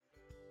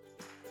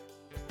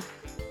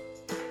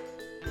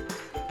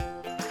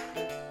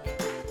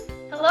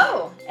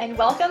and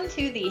welcome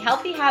to the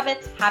Healthy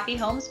Habits, Happy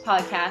Homes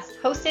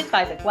podcast hosted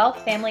by the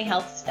Guelph Family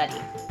Health Study.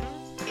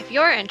 If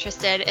you're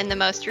interested in the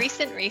most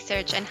recent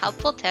research and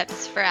helpful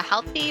tips for a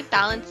healthy,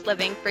 balanced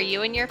living for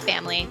you and your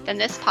family, then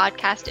this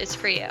podcast is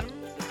for you.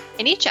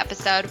 In each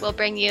episode, we'll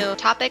bring you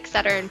topics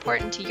that are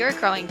important to your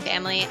growing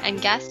family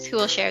and guests who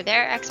will share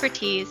their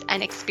expertise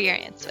and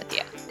experience with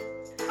you.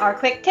 Our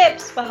quick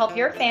tips will help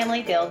your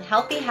family build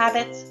healthy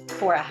habits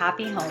for a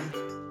happy home.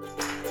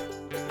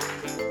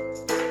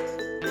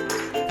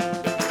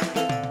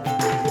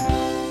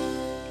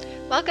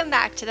 Welcome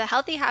back to the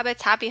Healthy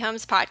Habits, Happy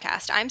Homes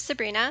podcast. I'm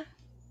Sabrina.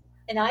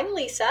 And I'm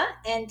Lisa,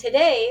 and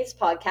today's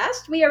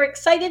podcast, we are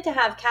excited to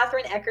have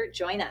Katherine Eckert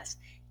join us.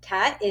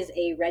 Kat is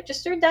a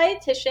registered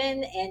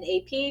dietitian and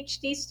a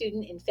PhD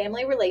student in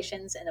family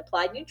relations and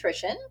applied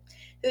nutrition,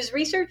 whose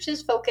research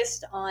is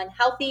focused on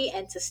healthy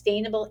and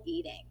sustainable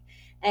eating.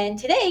 And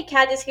today,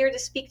 Kat is here to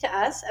speak to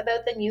us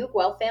about the new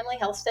Guelph Family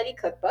Health Study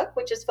cookbook,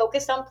 which is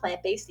focused on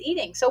plant-based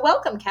eating. So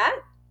welcome, Kat.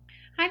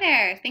 Hi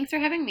there. Thanks for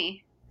having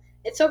me.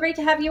 It's so great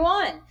to have you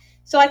on.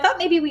 So I thought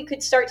maybe we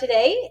could start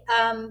today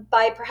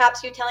by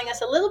perhaps you telling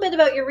us a little bit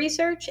about your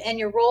research and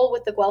your role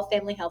with the Guelph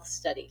Family Health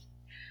Study.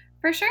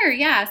 For sure,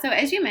 yeah. So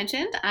as you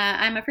mentioned,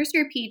 I'm a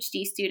first-year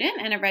PhD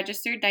student and a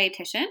registered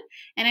dietitian,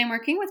 and I'm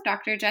working with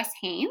Dr. Jess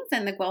Haynes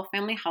and the Guelph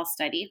Family Health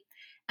Study.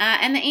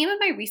 And the aim of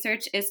my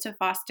research is to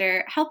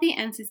foster healthy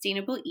and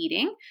sustainable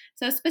eating.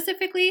 So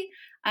specifically,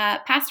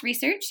 past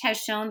research has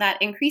shown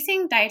that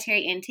increasing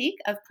dietary intake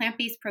of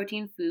plant-based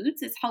protein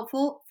foods is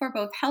helpful for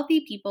both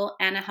healthy people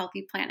and a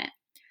healthy planet.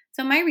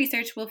 So my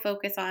research will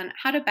focus on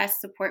how to best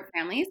support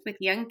families with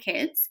young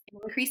kids in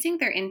increasing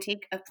their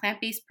intake of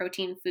plant-based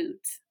protein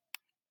foods.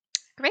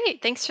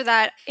 Great, thanks for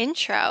that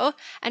intro.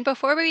 And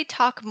before we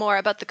talk more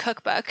about the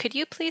cookbook, could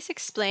you please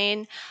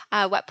explain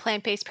what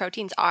plant-based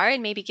proteins are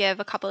and maybe give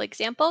a couple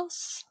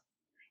examples?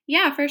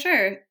 Yeah, for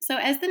sure. So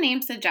as the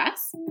name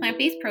suggests,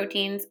 plant-based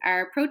proteins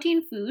are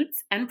protein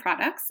foods and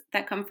products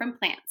that come from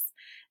plants.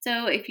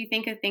 So if you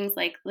think of things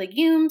like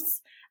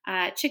legumes,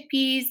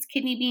 chickpeas,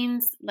 kidney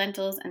beans,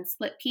 lentils, and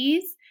split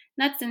peas,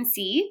 nuts and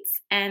seeds,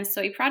 and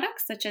soy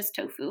products such as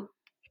tofu.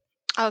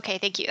 Okay,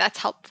 thank you. That's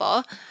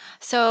helpful.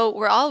 So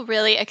we're all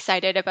really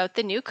excited about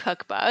the new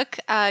cookbook.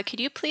 Could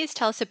you please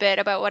tell us a bit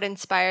about what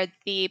inspired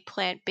the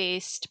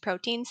plant-based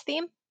proteins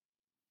theme?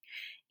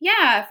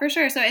 Yeah, for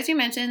sure. So as you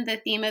mentioned, the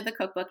theme of the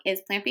cookbook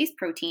is plant-based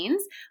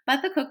proteins,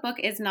 but the cookbook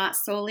is not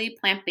solely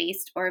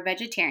plant-based or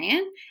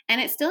vegetarian,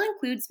 and it still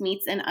includes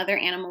meats and other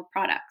animal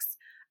products.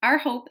 Our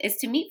hope is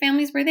to meet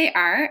families where they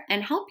are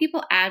and help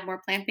people add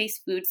more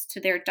plant-based foods to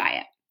their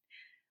diet.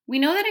 We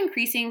know that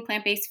increasing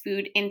plant-based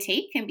food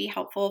intake can be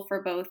helpful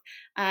for both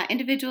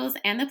individuals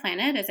and the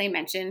planet, as I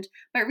mentioned,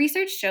 but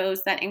research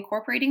shows that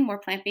incorporating more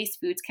plant-based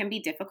foods can be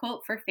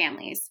difficult for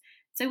families.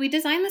 So we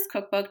designed this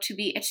cookbook to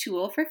be a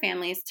tool for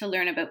families to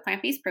learn about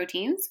plant-based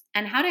proteins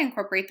and how to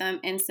incorporate them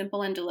in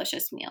simple and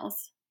delicious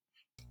meals.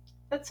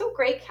 That's so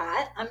great,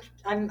 Kat.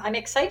 I'm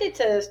excited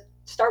to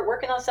start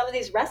working on some of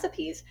these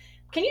recipes.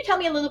 Can you tell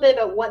me a little bit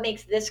about what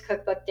makes this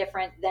cookbook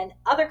different than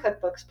other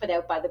cookbooks put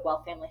out by the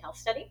Guelph Family Health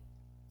Study?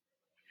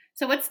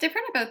 So what's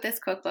different about this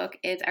cookbook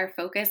is our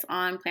focus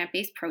on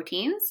plant-based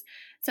proteins.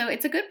 So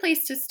it's a good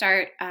place to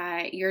start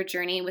your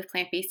journey with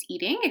plant-based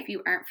eating if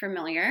you aren't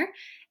familiar.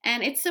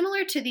 And it's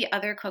similar to the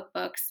other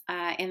cookbooks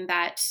in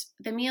that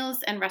the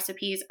meals and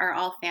recipes are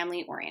all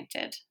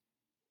family-oriented.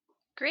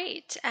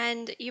 Great.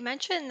 And you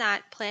mentioned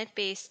that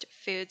plant-based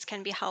foods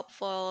can be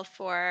helpful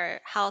for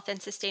health and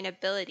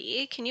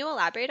sustainability. Can you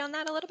elaborate on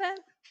that a little bit?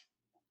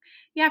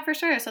 Yeah, for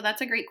sure. So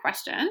that's a great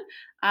question.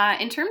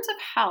 In terms of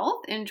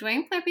health,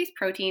 enjoying plant-based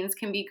proteins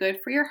can be good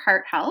for your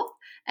heart health,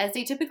 as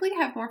they typically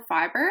have more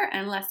fiber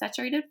and less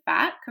saturated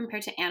fat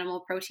compared to animal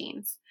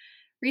proteins.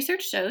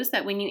 Research shows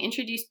that when you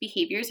introduce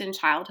behaviors in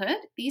childhood,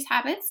 these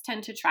habits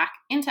tend to track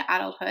into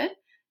adulthood.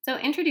 So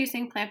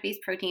introducing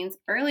plant-based proteins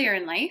earlier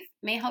in life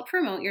may help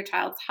promote your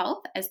child's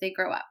health as they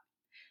grow up.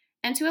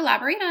 And to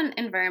elaborate on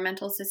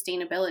environmental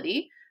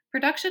sustainability,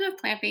 production of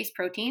plant-based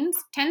proteins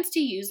tends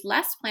to use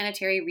less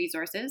planetary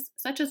resources,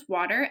 such as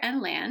water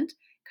and land,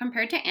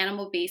 compared to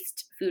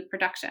animal-based food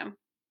production.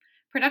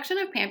 Production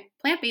of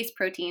plant-based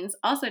proteins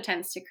also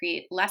tends to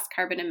create less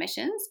carbon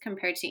emissions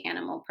compared to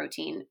animal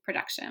protein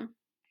production.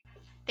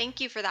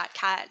 Thank you for that,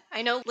 Kat.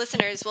 I know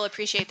listeners will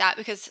appreciate that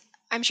because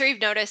I'm sure you've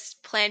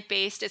noticed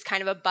plant-based is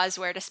kind of a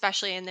buzzword,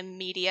 especially in the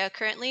media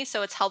currently.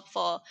 So it's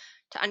helpful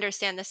to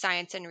understand the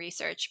science and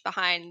research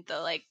behind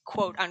the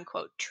quote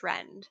unquote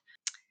trend.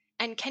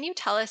 And can you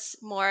tell us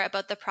more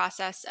about the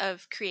process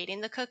of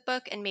creating the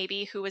cookbook and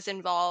maybe who was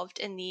involved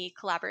in the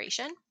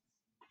collaboration?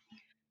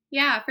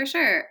 Yeah, for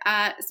sure.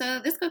 So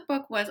this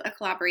cookbook was a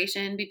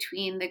collaboration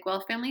between the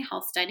Guelph Family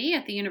Health Study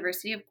at the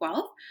University of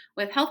Guelph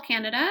with Health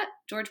Canada,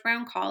 George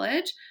Brown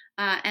College,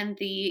 and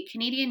the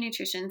Canadian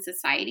Nutrition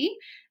Society.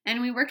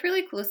 And we worked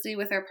really closely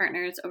with our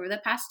partners over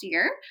the past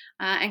year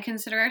and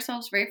consider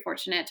ourselves very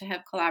fortunate to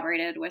have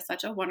collaborated with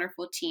such a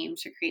wonderful team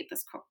to create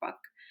this cookbook.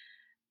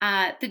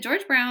 The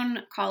George Brown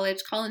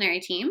College culinary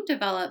team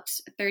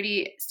developed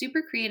 30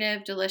 super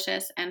creative,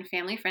 delicious, and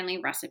family-friendly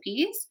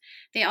recipes.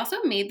 They also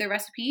made the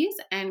recipes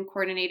and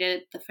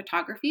coordinated the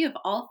photography of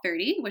all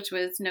 30, which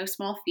was no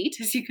small feat,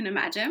 as you can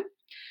imagine.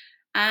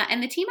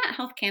 And the team at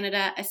Health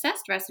Canada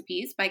assessed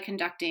recipes by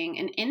conducting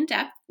an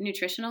in-depth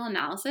nutritional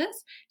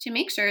analysis to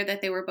make sure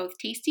that they were both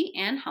tasty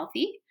and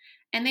healthy.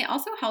 And they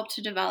also helped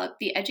to develop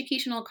the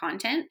educational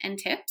content and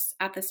tips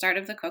at the start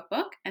of the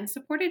cookbook and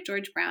supported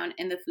George Brown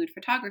in the food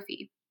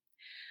photography.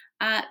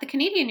 The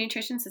Canadian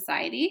Nutrition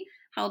Society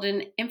held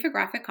an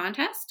infographic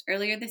contest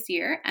earlier this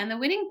year, and the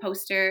winning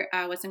poster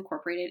was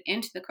incorporated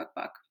into the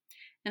cookbook.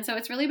 And so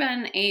it's really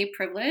been a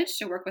privilege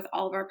to work with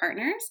all of our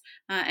partners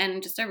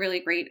and just a really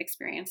great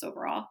experience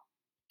overall.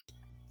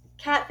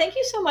 Kat, thank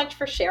you so much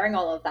for sharing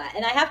all of that.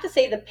 And I have to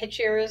say, the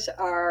pictures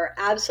are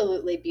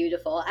absolutely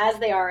beautiful, as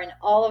they are in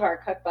all of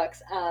our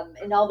cookbooks,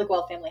 in all the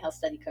Guelph Family Health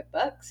Study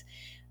cookbooks.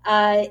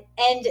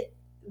 And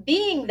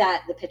being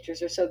that the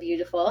pictures are so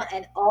beautiful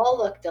and all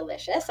look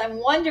delicious, I'm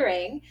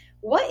wondering,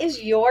 what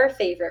is your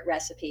favorite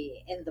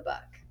recipe in the book?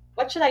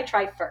 What should I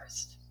try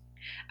first?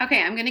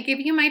 Okay, I'm going to give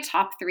you my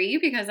top three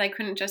because I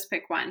couldn't just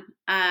pick one.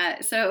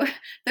 So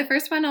the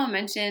first one I'll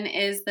mention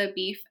is the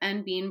beef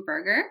and bean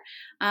burger.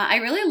 I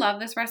really love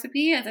this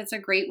recipe as it's a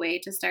great way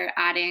to start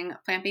adding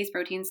plant-based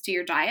proteins to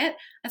your diet,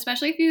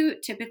 especially if you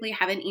typically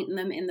haven't eaten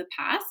them in the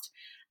past.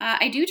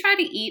 I do try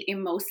to eat a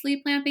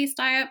mostly plant-based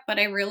diet, but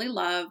I really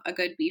love a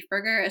good beef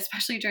burger,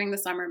 especially during the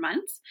summer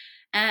months.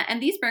 And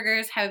these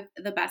burgers have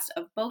the best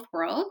of both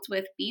worlds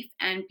with beef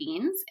and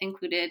beans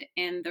included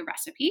in the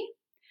recipe.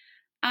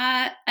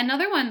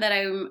 Another one that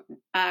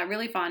I'm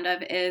really fond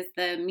of is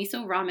the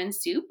miso ramen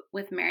soup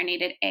with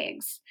marinated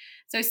eggs.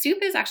 So soup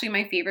is actually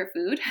my favorite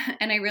food,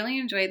 and I really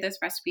enjoy this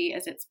recipe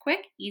as it's quick,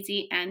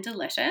 easy, and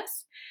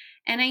delicious.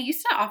 And I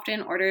used to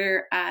often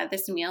order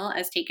this meal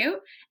as takeout,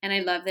 and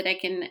I love that I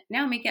can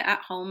now make it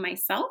at home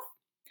myself.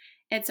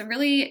 It's a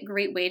really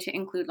great way to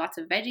include lots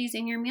of veggies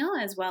in your meal,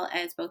 as well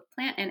as both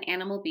plant and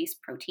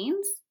animal-based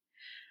proteins.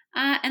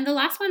 And the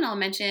last one I'll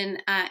mention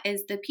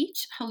is the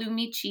peach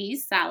halloumi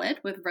cheese salad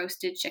with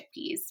roasted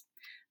chickpeas.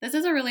 This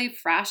is a really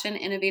fresh and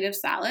innovative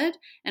salad,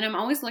 and I'm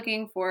always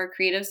looking for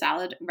creative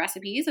salad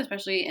recipes,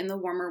 especially in the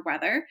warmer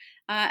weather.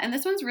 And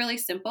this one's really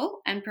simple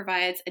and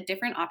provides a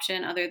different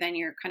option other than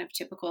your kind of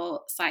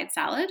typical side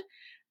salad.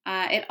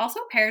 It also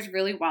pairs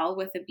really well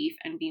with the beef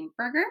and bean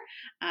burger,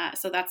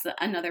 so that's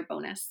another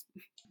bonus.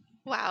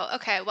 Wow.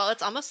 Okay. Well,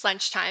 it's almost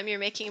lunchtime. You're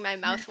making my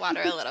mouth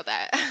water a little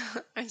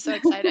bit. I'm so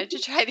excited to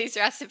try these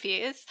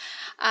recipes.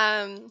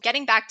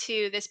 Getting back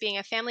to this being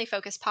a family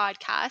focused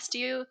podcast, do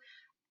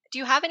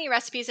you have any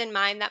recipes in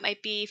mind that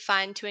might be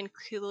fun to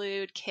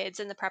include kids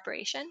in the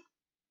preparation?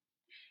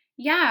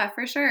 Yeah,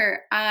 for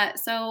sure.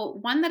 So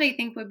one that I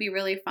think would be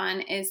really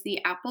fun is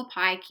the apple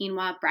pie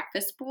quinoa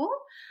breakfast bowl.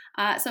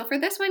 So for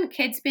this one,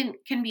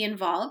 can be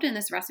involved in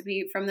this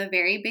recipe from the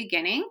very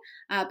beginning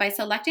by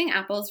selecting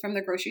apples from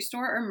the grocery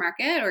store or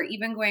market, or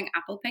even going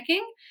apple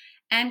picking.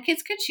 And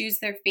kids could choose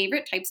their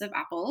favorite types of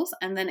apples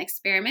and then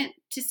experiment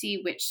to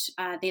see which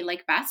they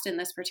like best in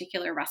this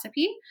particular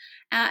recipe.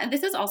 And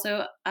this is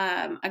also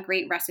a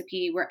great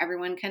recipe where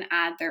everyone can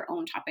add their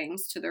own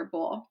toppings to their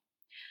bowl.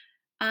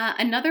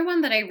 Another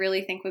one that I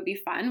really think would be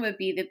fun would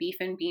be the beef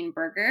and bean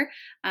burger.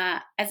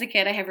 As a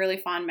kid, I have really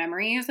fond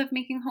memories of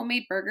making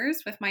homemade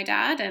burgers with my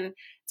dad. And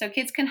so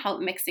kids can help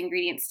mix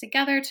ingredients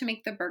together to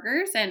make the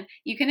burgers. And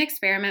you can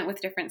experiment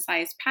with different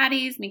size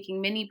patties,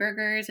 making mini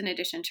burgers in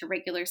addition to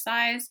regular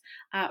size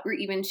or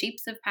even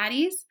shapes of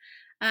patties.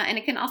 And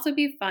it can also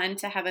be fun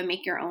to have a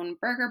make your own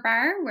burger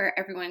bar where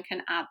everyone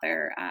can add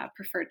their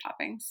preferred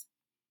toppings.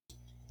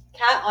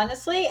 Kat,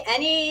 honestly,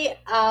 any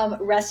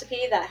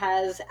recipe that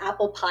has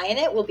apple pie in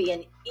it will be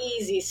an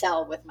easy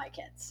sell with my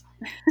kids.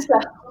 So,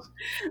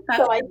 That's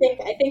so I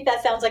think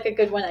that sounds like a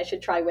good one I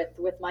should try with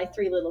my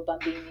three little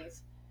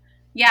bambinis.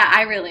 Yeah,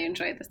 I really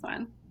enjoyed this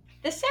one.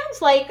 This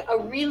sounds like a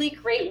really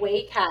great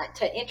way, Kat,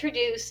 to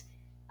introduce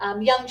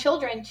young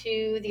children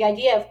to the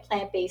idea of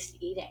plant-based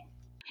eating.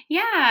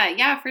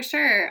 Yeah, for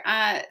sure.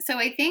 So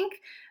I think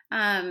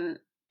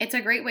it's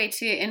a great way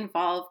to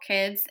involve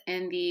kids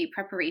in the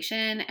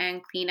preparation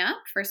and cleanup.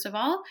 First of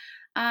all,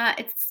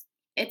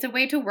 it's a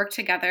way to work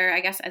together, I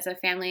guess, as a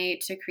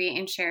family to create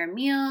and share a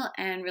meal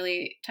and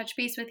really touch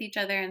base with each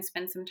other and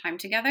spend some time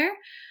together.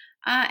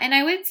 And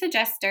I would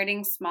suggest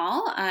starting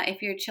small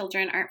if your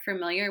children aren't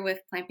familiar with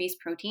plant-based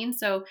protein.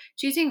 So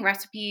choosing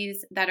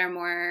recipes that are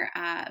more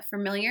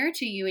familiar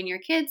to you and your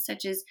kids,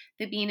 such as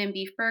the bean and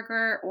beef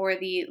burger or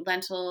the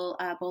lentil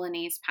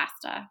bolognese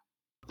pasta.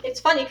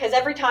 It's funny because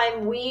every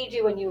time we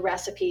do a new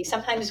recipe,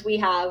 sometimes we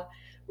have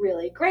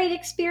really great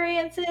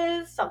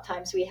experiences,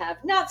 sometimes we have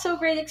not so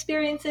great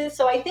experiences.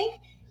 So I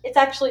think it's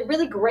actually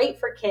really great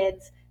for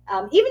kids,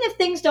 even if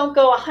things don't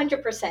go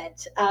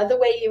 100% the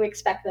way you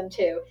expect them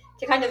to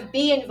kind of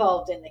be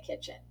involved in the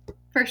kitchen.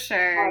 For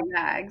sure. Um,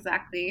 Yeah,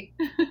 exactly.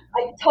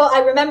 I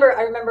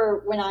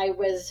remember when I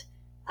was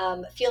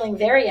feeling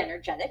very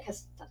energetic,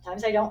 because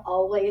sometimes I don't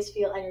always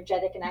feel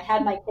energetic. And I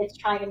had my kids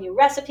trying a new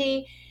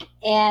recipe,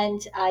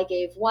 and I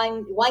gave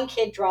one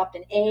kid dropped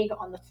an egg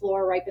on the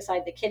floor right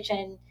beside the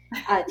kitchen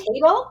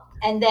table,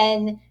 and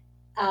then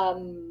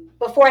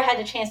before I had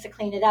a chance to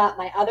clean it up,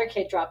 my other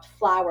kid dropped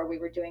flour. We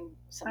were doing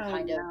some Oh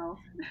kind of no.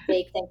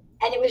 bake thing,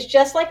 and it was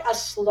just like a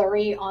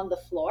slurry on the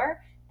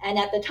floor. And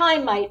at the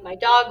time, my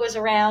dog was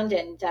around,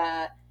 and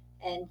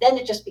then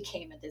it just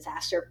became a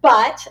disaster.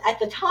 But at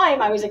the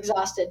time, I was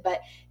exhausted.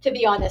 But to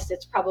be honest,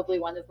 it's probably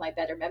one of my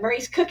better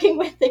memories cooking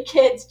with the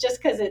kids,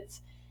 just because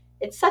it's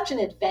such an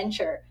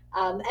adventure.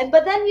 And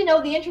but then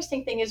the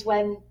interesting thing is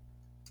when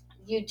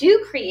you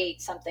do create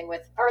something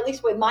with, or at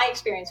least with my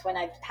experience, when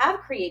I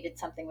have created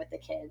something with the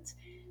kids,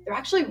 they're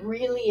actually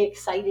really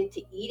excited to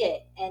eat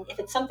it. And if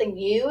it's something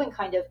new and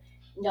kind of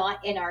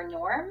not in our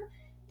norm,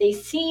 they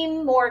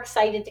seem more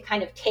excited to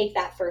kind of take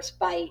that first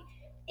bite.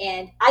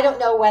 And I don't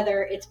know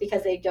whether it's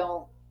because they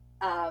don't,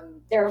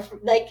 they're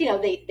like,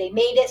 they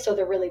made it, so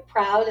they're really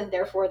proud, and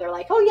therefore they're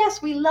like, oh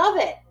yes, we love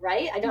it,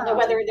 right? I don't know Oh,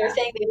 whether they're yeah.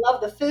 saying they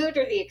love the food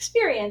or the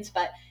experience,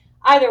 but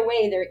either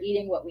way, they're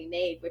eating what we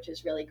made, which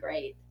is really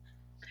great.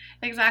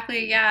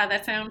 Exactly. Yeah,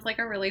 that sounds like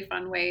a really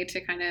fun way to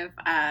kind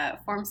of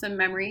form some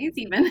memories,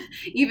 even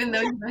even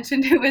though you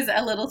mentioned it was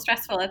a little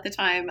stressful at the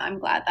time. I'm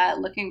glad that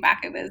looking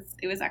back,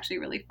 it was actually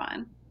really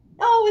fun.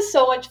 Oh, it was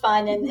so much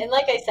fun, and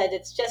like I said,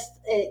 it's just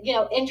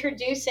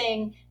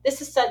introducing.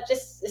 This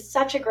is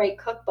such a great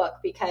cookbook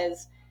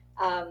because,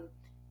 um,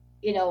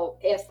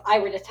 if I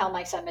were to tell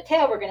my son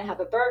Mateo we're going to have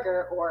a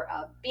burger or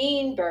a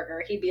bean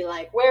burger, he'd be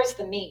like, "Where's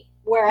the meat?"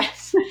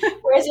 Whereas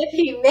if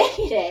he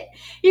made it,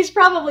 he's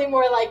probably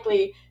more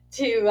likely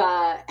to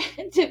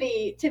to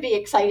be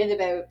excited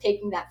about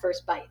taking that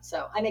first bite.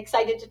 So I'm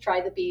excited to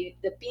try the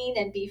bean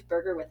and beef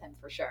burger with him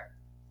for sure.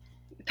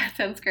 That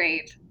sounds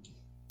great.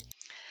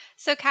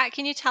 So, Kat,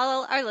 can you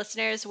tell our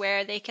listeners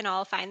where they can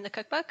all find the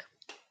cookbook?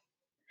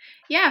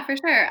 Yeah, for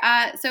sure.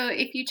 So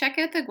if you check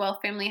out the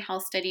Guelph Family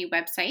Health Study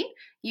website,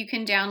 you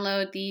can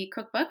download the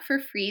cookbook for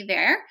free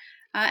there.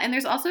 And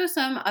there's also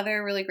some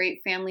other really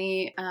great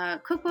family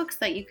cookbooks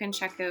that you can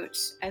check out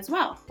as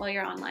well while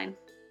you're online.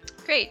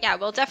 Great. Yeah,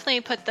 we'll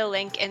definitely put the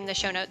link in the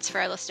show notes for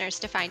our listeners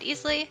to find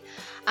easily.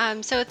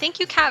 So thank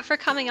you, Kat, for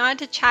coming on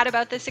to chat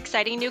about this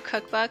exciting new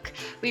cookbook.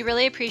 We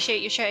really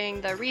appreciate you sharing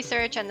the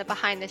research and the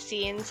behind the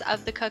scenes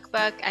of the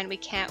cookbook, and we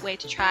can't wait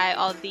to try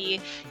all the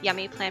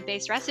yummy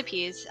plant-based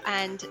recipes.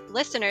 And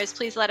listeners,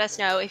 please let us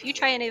know if you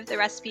try any of the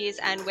recipes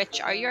and which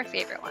are your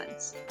favorite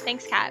ones.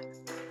 Thanks, Kat.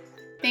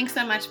 Thanks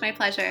so much. My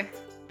pleasure.